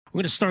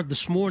We're going to start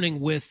this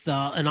morning with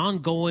an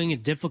ongoing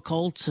and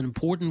difficult and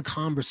important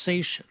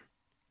conversation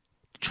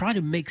to try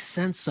to make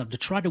sense of, to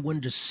try to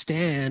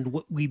understand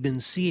what we've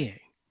been seeing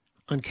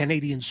on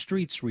Canadian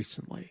streets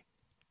recently.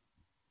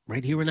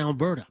 Right here in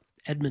Alberta,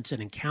 Edmonton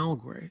and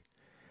Calgary.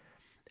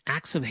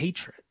 Acts of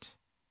hatred.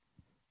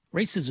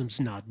 Racism's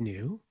not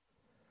new.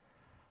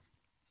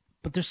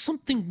 But there's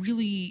something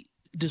really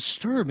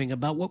disturbing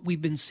about what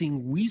we've been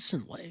seeing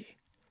recently.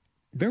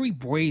 Very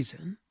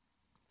brazen.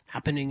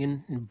 Happening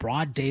in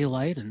broad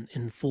daylight and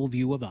in full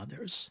view of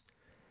others.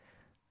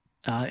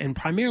 And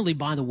primarily,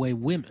 by the way,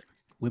 women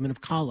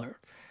of color,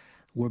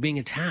 were being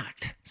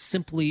attacked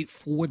simply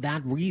for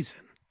that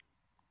reason.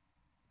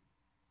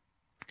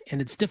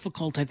 And it's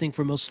difficult, I think,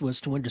 for most of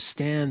us to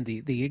understand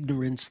the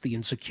ignorance, the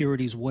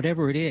insecurities,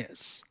 whatever it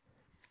is,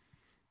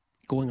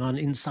 going on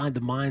inside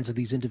the minds of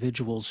these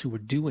individuals who are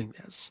doing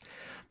this.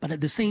 But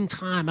at the same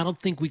time, I don't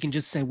think we can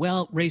just say,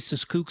 well,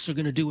 racist kooks are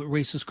going to do what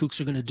racist kooks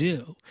are going to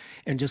do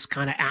and just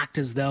kind of act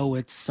as though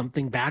it's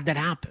something bad that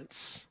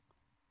happens,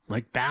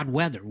 like bad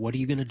weather. What are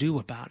you going to do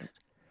about it?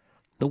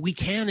 But we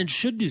can and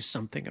should do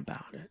something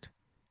about it.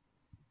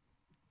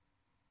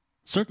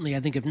 Certainly,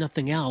 I think if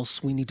nothing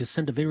else, we need to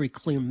send a very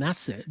clear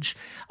message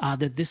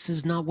that this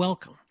is not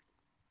welcome,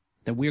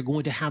 that we're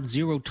going to have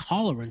zero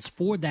tolerance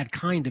for that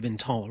kind of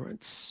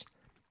intolerance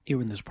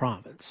here in this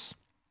province.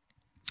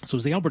 So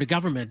as the Alberta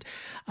government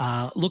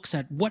looks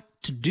at what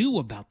to do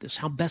about this,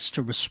 how best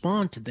to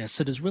respond to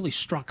this, it has really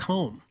struck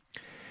home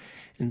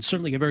in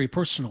certainly a very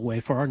personal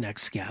way for our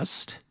next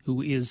guest, who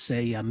is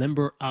a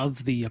member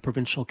of the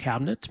provincial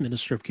cabinet,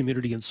 Minister of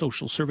Community and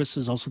Social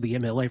Services, also the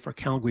MLA for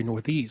Calgary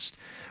Northeast,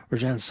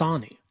 Rajan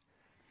Sawhney.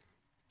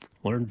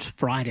 Learned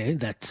Friday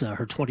that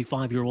her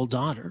 25-year-old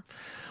daughter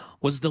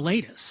was the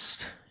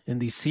latest in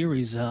the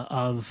series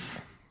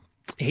of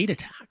hate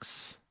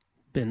attacks.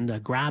 Been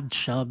grabbed,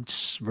 shoved,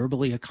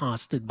 verbally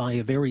accosted by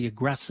a very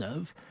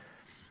aggressive,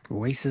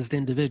 racist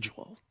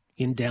individual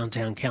in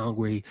downtown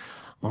Calgary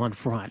on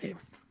Friday.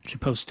 She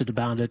posted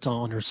about it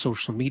on her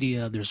social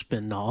media. There's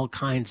been all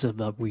kinds of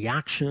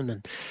reaction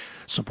and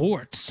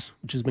support,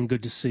 which has been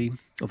good to see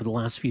over the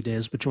last few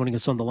days. But joining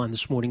us on the line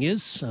this morning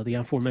is the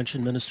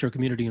aforementioned Minister of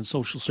Community and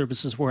Social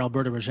Services for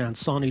Alberta, Rajan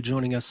Sawhney,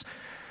 joining us.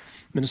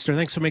 Minister,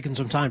 thanks for making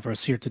some time for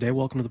us here today.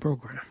 Welcome to the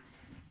program.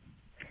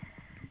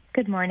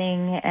 Good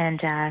morning,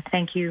 and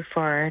thank you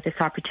for this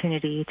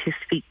opportunity to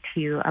speak to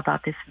you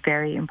about this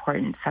very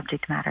important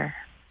subject matter.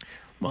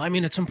 Well, I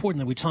mean, it's important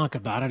that we talk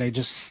about it. I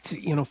just,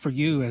 for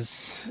you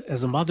as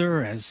a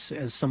mother, as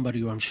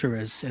somebody who I'm sure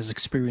has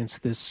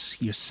experienced this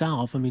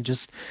yourself, I mean,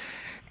 just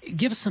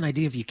give us an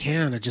idea, if you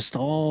can, of just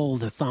all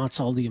the thoughts,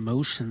 all the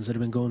emotions that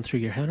have been going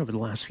through your head over the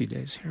last few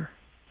days here.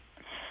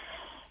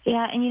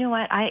 Yeah, and you know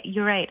what?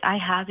 You're right. I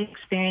have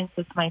experienced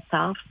this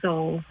myself,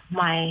 so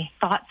my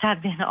thoughts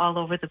have been all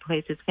over the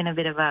place. It's been a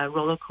bit of a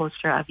roller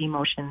coaster of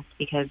emotions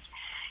because,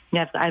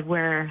 I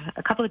wear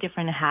a couple of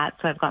different hats.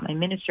 So I've got my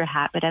minister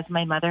hat, but as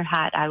my mother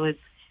hat, I was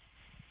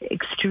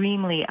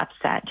extremely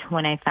upset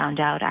when I found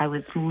out. I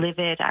was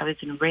livid. I was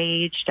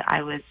enraged.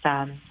 I was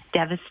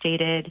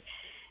devastated.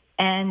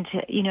 And,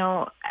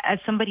 as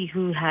somebody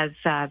who has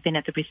been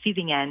at the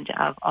receiving end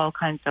of all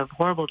kinds of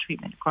horrible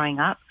treatment growing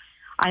up,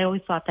 I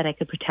always thought that I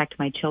could protect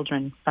my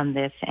children from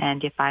this.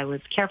 And if I was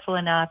careful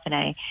enough and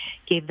I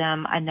gave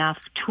them enough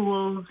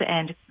tools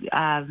and,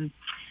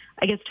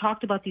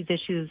 talked about these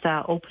issues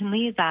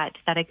openly, that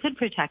I could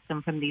protect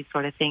them from these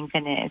sort of things.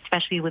 And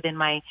especially within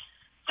my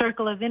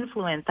circle of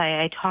influence,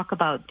 I talk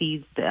about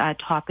these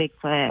topics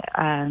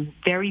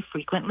very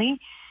frequently.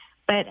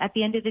 But at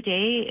the end of the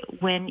day,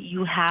 when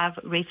you have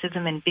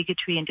racism and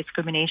bigotry and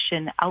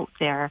discrimination out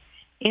there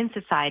in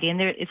society, and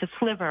there is a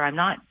sliver, I'm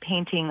not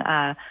painting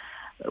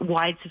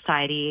wide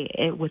society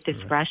with this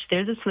brush.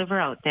 There's a sliver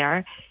out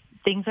there.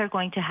 Things are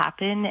going to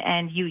happen,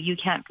 and you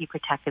can't be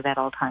protective at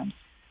all times.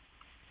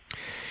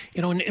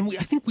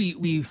 I think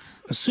we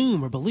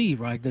assume or believe,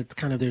 right, that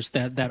kind of there's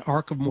that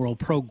arc of moral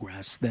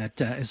progress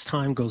that as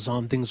time goes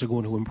on, things are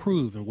going to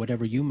improve. And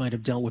whatever you might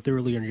have dealt with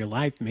earlier in your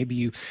life, maybe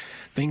you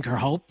think or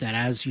hope that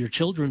as your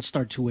children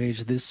start to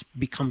age, this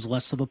becomes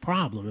less of a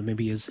problem. And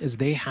maybe as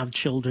they have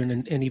children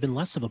and even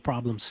less of a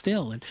problem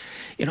still. And,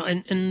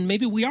 and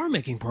maybe we are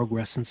making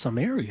progress in some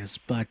areas,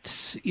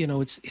 but,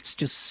 it's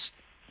just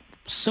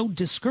so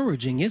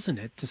discouraging, isn't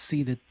it, to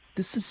see that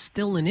this is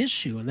still an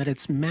issue and that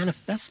it's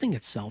manifesting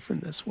itself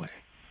in this way.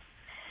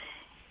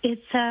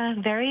 It's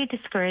very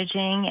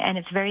discouraging, and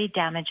it's very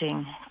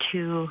damaging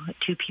to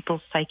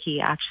people's psyche,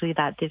 actually,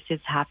 that this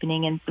is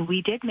happening. And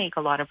we did make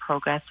a lot of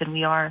progress, and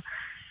we are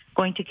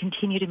going to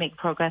continue to make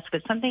progress,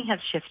 but something has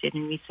shifted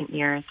in recent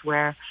years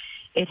where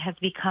it has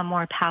become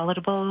more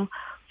palatable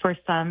for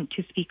some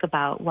to speak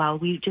about while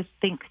we just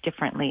think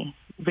differently.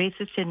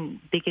 Racist and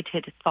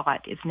bigoted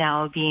thought is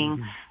now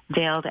being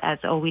veiled as,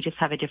 we just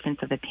have a difference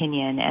of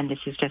opinion, and this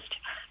is just,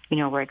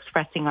 we're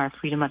expressing our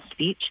freedom of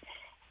speech.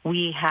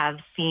 We have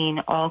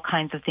seen all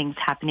kinds of things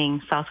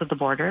happening south of the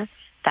border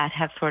that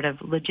have sort of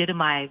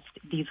legitimized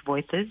these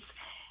voices.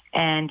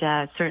 And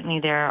certainly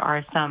there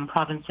are some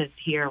provinces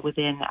here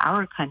within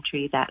our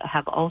country that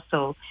have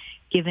also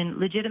given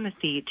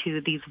legitimacy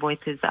to these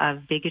voices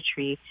of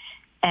bigotry.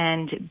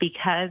 And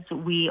because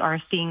we are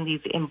seeing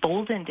these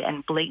emboldened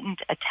and blatant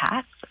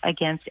attacks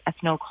against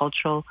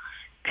ethnocultural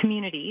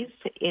communities,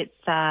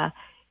 it's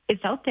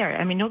out there.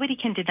 I mean, nobody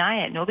can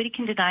deny it. Nobody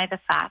can deny the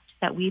fact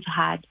that we've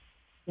had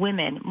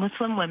women,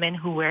 Muslim women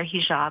who wear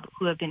hijab,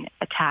 who have been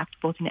attacked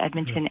both in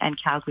Edmonton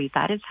and Calgary.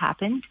 That has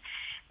happened.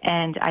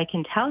 And I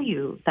can tell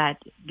you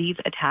that these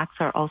attacks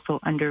are also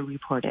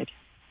underreported.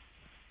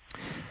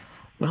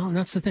 Well, and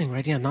that's the thing,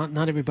 right? Yeah,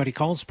 not everybody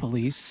calls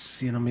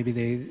police. You know,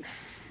 maybe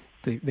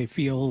they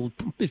feel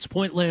it's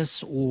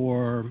pointless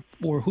or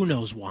who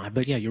knows why.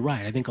 But yeah, you're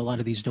right. I think a lot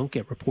of these don't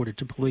get reported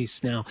to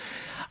police. Now,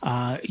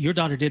 your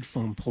daughter did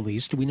phone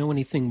police. Do we know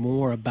anything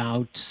more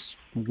about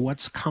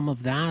what's come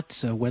of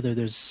that, whether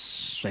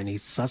there's any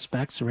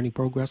suspects or any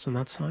progress on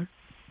that side?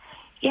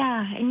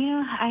 Yeah, and you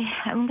know,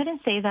 I'm going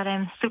to say that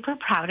I'm super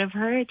proud of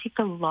her. It takes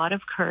a lot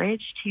of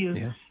courage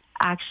to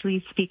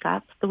actually speak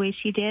up the way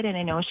she did, and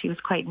I know she was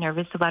quite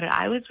nervous about it.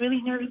 I was really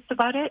nervous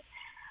about it,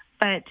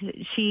 but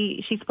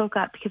she spoke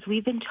up because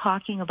we've been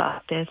talking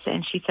about this,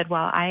 and she said,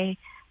 well, I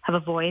have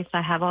a voice,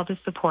 I have all the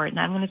support, and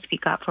I'm going to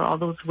speak up for all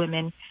those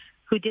women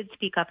who did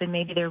speak up, and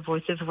maybe their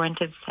voices weren't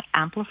as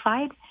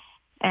amplified.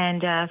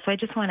 And so I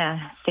just want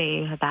to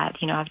say that,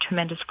 you know, I have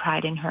tremendous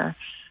pride in her.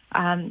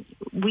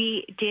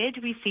 We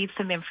did receive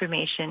some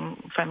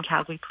information from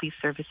Calgary Police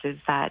Services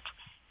that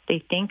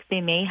they think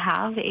they may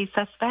have a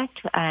suspect,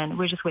 and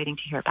we're just waiting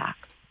to hear back.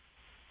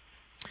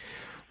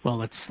 Well,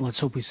 let's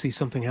hope we see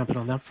something happen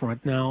on that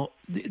front. Now,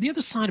 the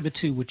other side of it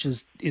too, which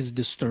is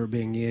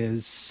disturbing,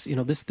 is, you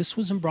know, this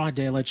was in broad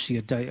daylight. She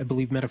had, I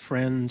believe, met a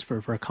friend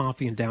for a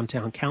coffee in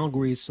downtown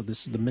Calgary. So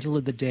this is the middle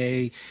of the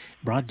day,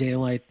 broad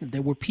daylight.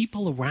 There were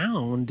people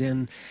around,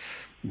 and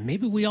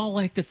maybe we all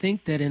like to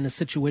think that in a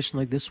situation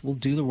like this, we'll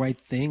do the right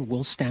thing.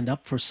 We'll stand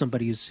up for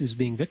somebody who's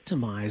being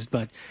victimized.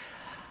 But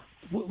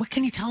what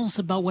can you tell us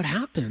about what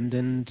happened,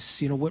 and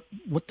you know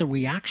what the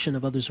reaction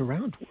of others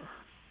around were?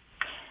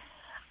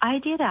 I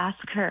did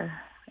ask her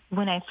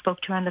when I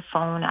spoke to her on the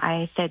phone.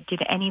 I said,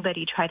 did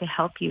anybody try to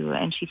help you?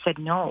 And she said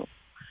no.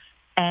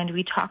 And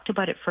we talked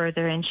about it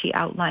further, and she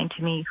outlined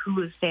to me who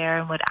was there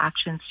and what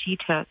actions she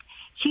took.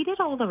 She did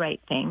all the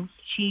right things.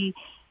 She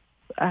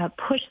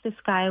pushed this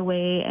guy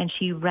away, and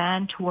she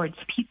ran towards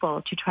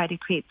people to try to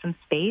create some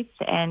space.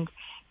 And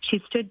she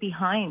stood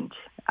behind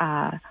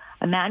a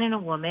man and a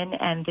woman,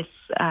 and this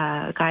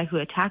guy who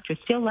attacked her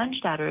still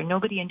lunged at her, and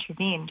nobody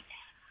intervened.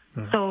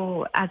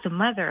 So as a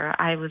mother,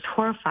 I was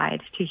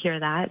horrified to hear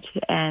that,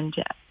 and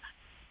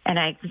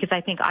because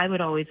I think I would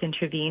always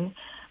intervene.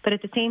 But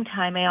at the same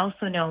time, I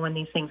also know when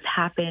these things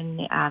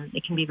happen,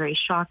 it can be very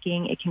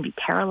shocking, it can be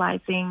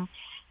paralyzing,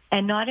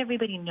 and not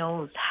everybody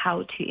knows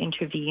how to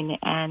intervene.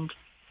 And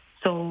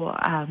so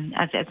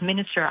as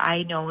minister,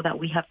 I know that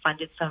we have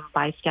funded some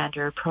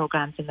bystander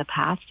programs in the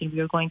past, and we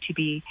are going to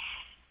be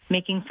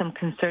making some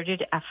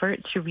concerted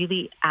efforts to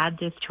really add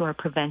this to our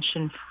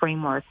prevention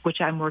framework, which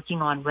I'm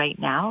working on right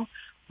now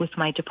with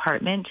my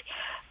department.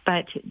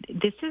 But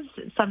this is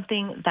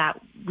something that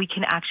we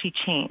can actually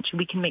change.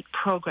 We can make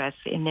progress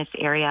in this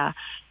area.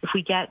 If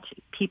we get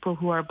people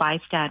who are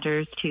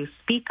bystanders to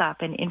speak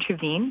up and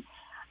intervene,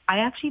 I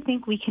actually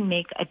think we can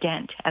make a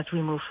dent as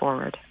we move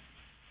forward.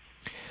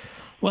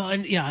 Well,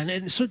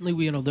 and certainly,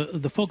 you know,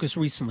 the focus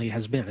recently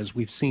has been, as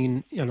we've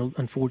seen, you know,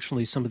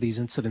 unfortunately, some of these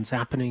incidents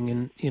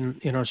happening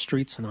in our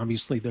streets, and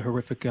obviously the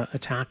horrific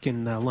attack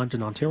in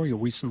London, Ontario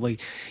recently.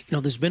 You know,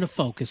 there's been a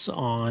focus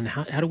on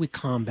how do we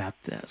combat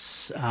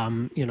this,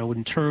 you know,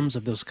 in terms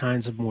of those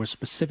kinds of more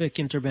specific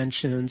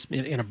interventions,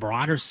 in a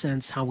broader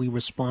sense, how we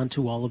respond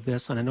to all of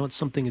this. And I know it's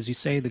something, as you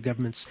say, the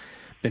government's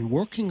been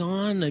working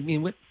on. I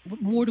mean, what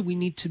more do we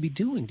need to be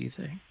doing, do you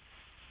think?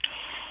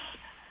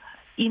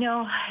 You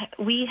know,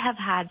 we have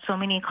had so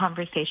many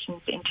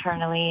conversations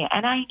internally,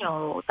 and I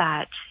know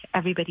that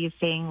everybody is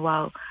saying,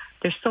 well,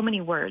 there's so many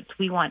words.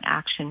 We want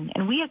action.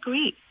 And we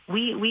agree.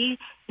 We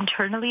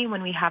internally,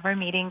 when we have our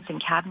meetings in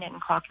cabinet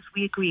and caucus,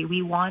 we agree.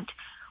 We want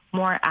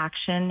more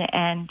action.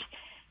 And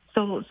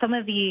so some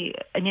of the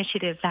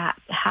initiatives that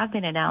have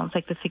been announced,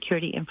 like the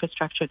Security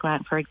Infrastructure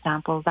Grant, for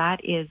example,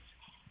 that is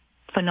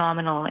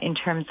phenomenal in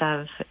terms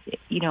of,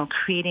 you know,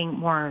 creating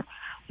more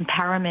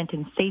empowerment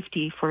and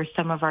safety for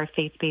some of our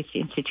faith-based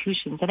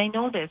institutions. And I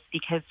know this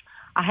because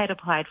I had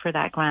applied for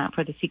that grant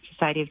for the Sikh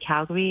Society of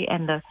Calgary,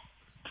 and the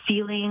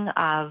feeling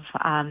of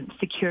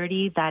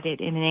security that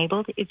it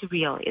enabled is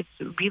real. It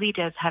really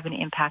does have an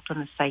impact on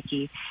the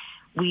psyche.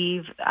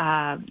 We've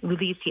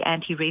released the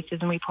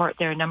anti-racism report.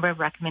 There are a number of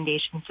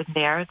recommendations in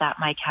there that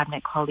my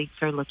cabinet colleagues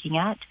are looking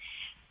at.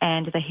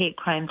 And the hate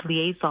crimes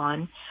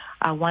liaison,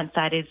 once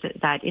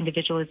that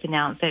individual is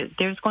announced,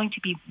 there's going to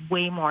be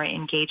way more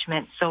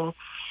engagement. So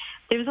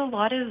there's a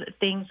lot of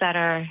things that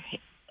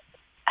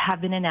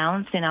have been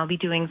announced, and I'll be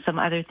doing some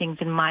other things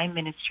in my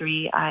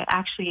ministry. I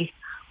actually,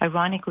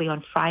 ironically,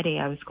 on Friday,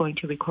 I was going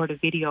to record a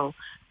video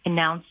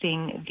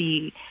announcing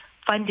the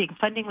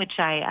funding which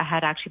I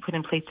had actually put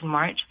in place in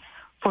March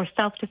for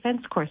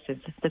self-defense courses.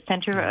 The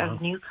Center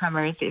of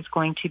Newcomers is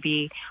going to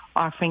be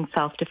offering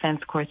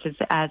self-defense courses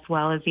as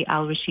well as the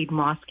Al-Rashid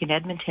Mosque in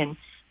Edmonton,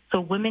 so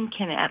women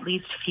can at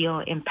least feel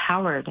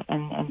empowered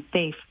and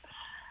safe.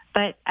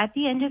 But at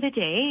the end of the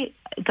day,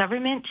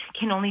 government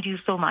can only do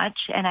so much,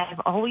 and I've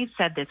always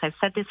said this. I've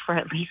said this for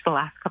at least the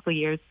last couple of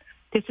years.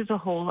 This is a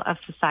whole of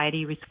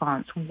society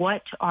response.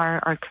 What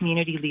are our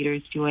community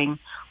leaders doing?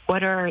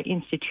 What are our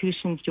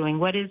institutions doing?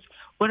 What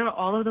are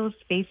all of those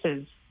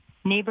spaces,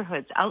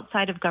 neighborhoods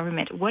outside of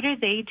government? What are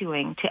they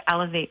doing to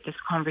elevate this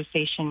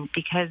conversation?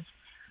 Because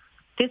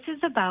this is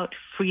about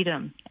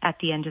freedom at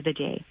the end of the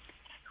day.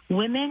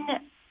 Women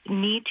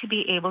need to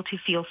be able to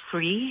feel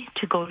free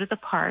to go to the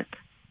park,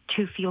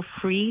 to feel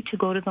free to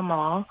go to the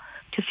mall,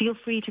 to feel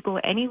free to go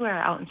anywhere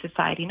out in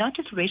society, not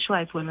just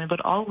racialized women,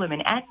 but all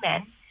women and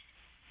men.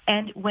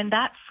 And when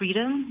that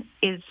freedom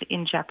is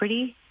in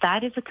jeopardy,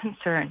 that is a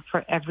concern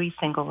for every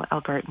single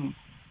Albertan.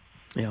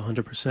 Yeah,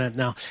 100%.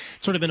 Now,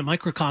 sort of in a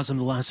microcosm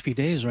the last few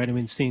days, right? I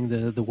mean, seeing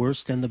the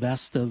worst and the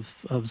best of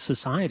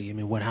society. I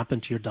mean, what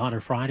happened to your daughter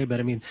Friday? But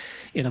I mean,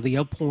 you know, the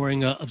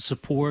outpouring of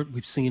support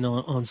we've seen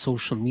on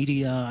social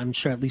media. I'm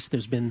sure at least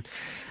there's been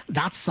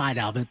that side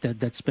of it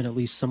that's been at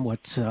least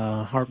somewhat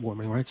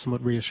heartwarming, right?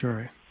 Somewhat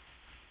reassuring.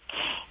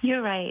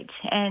 You're right.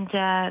 And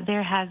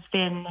there has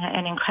been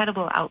an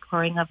incredible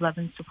outpouring of love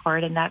and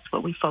support, and that's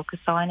what we focus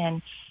on.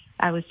 And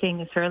I was saying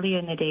this earlier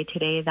in the day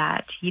today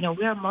that, you know,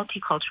 we're a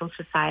multicultural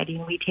society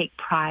and we take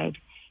pride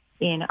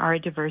in our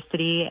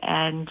diversity.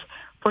 And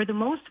for the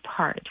most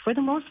part,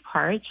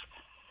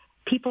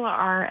 people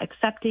are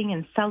accepting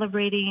and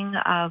celebrating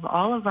of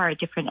all of our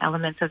different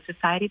elements of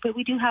society, but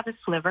we do have a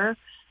sliver.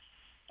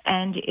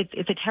 And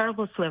it's a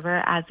terrible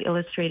sliver, as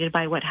illustrated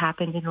by what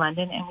happened in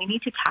London, and we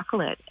need to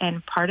tackle it.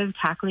 And part of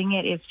tackling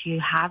it is to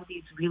have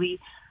these really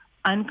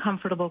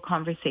uncomfortable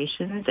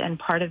conversations, and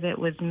part of it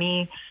was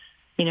me,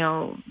 you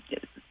know,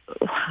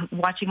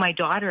 watching my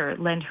daughter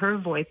lend her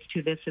voice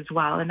to this as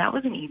well. And that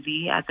wasn't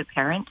easy as a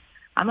parent.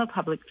 I'm a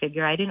public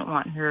figure. I didn't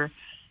want her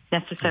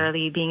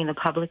necessarily being in the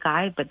public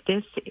eye, but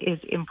this is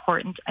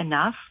important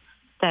enough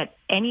that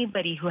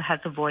anybody who has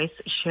a voice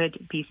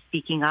should be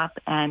speaking up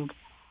and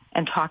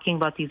talking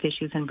about these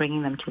issues and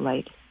bringing them to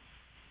light.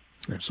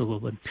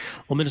 Absolutely.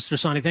 Well, Minister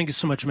Sawhney, thank you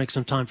so much for making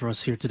some time for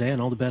us here today, and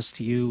all the best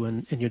to you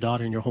and your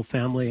daughter and your whole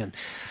family, and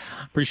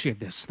appreciate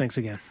this. Thanks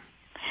again.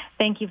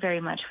 Thank you very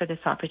much for this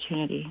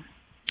opportunity.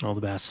 All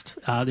the best.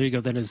 There you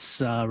go. That is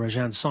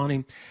Rajan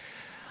Sawhney.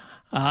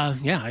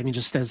 Yeah, I mean,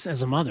 just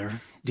as a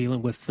mother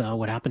dealing with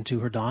what happened to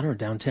her daughter in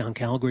downtown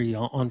Calgary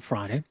on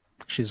Friday.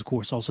 She's, of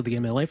course, also the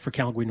MLA for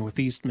Calgary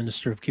Northeast,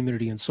 Minister of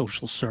Community and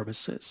Social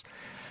Services.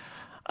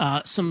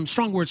 Some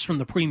strong words from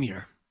the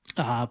Premier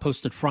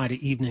posted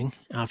Friday evening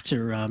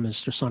after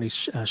Minister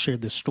Sawhney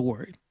shared this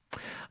story.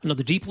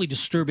 Another deeply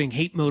disturbing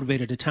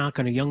hate-motivated attack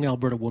on a young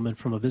Alberta woman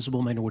from a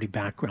visible minority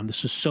background.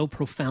 This is so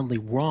profoundly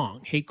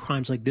wrong. Hate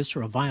crimes like this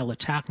are a vile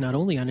attack not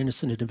only on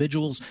innocent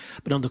individuals,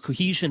 but on the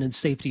cohesion and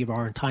safety of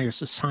our entire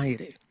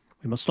society.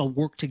 We must all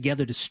work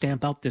together to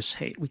stamp out this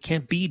hate. We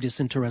can't be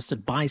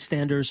disinterested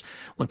bystanders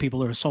when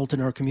people are assaulted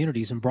in our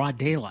communities in broad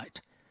daylight.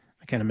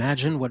 I can't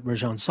imagine what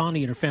Rajan Sawhney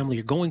and her family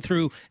are going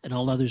through, and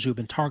all others who have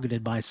been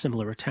targeted by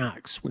similar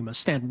attacks. We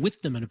must stand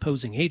with them in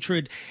opposing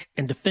hatred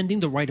and defending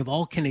the right of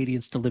all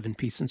Canadians to live in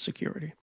peace and security.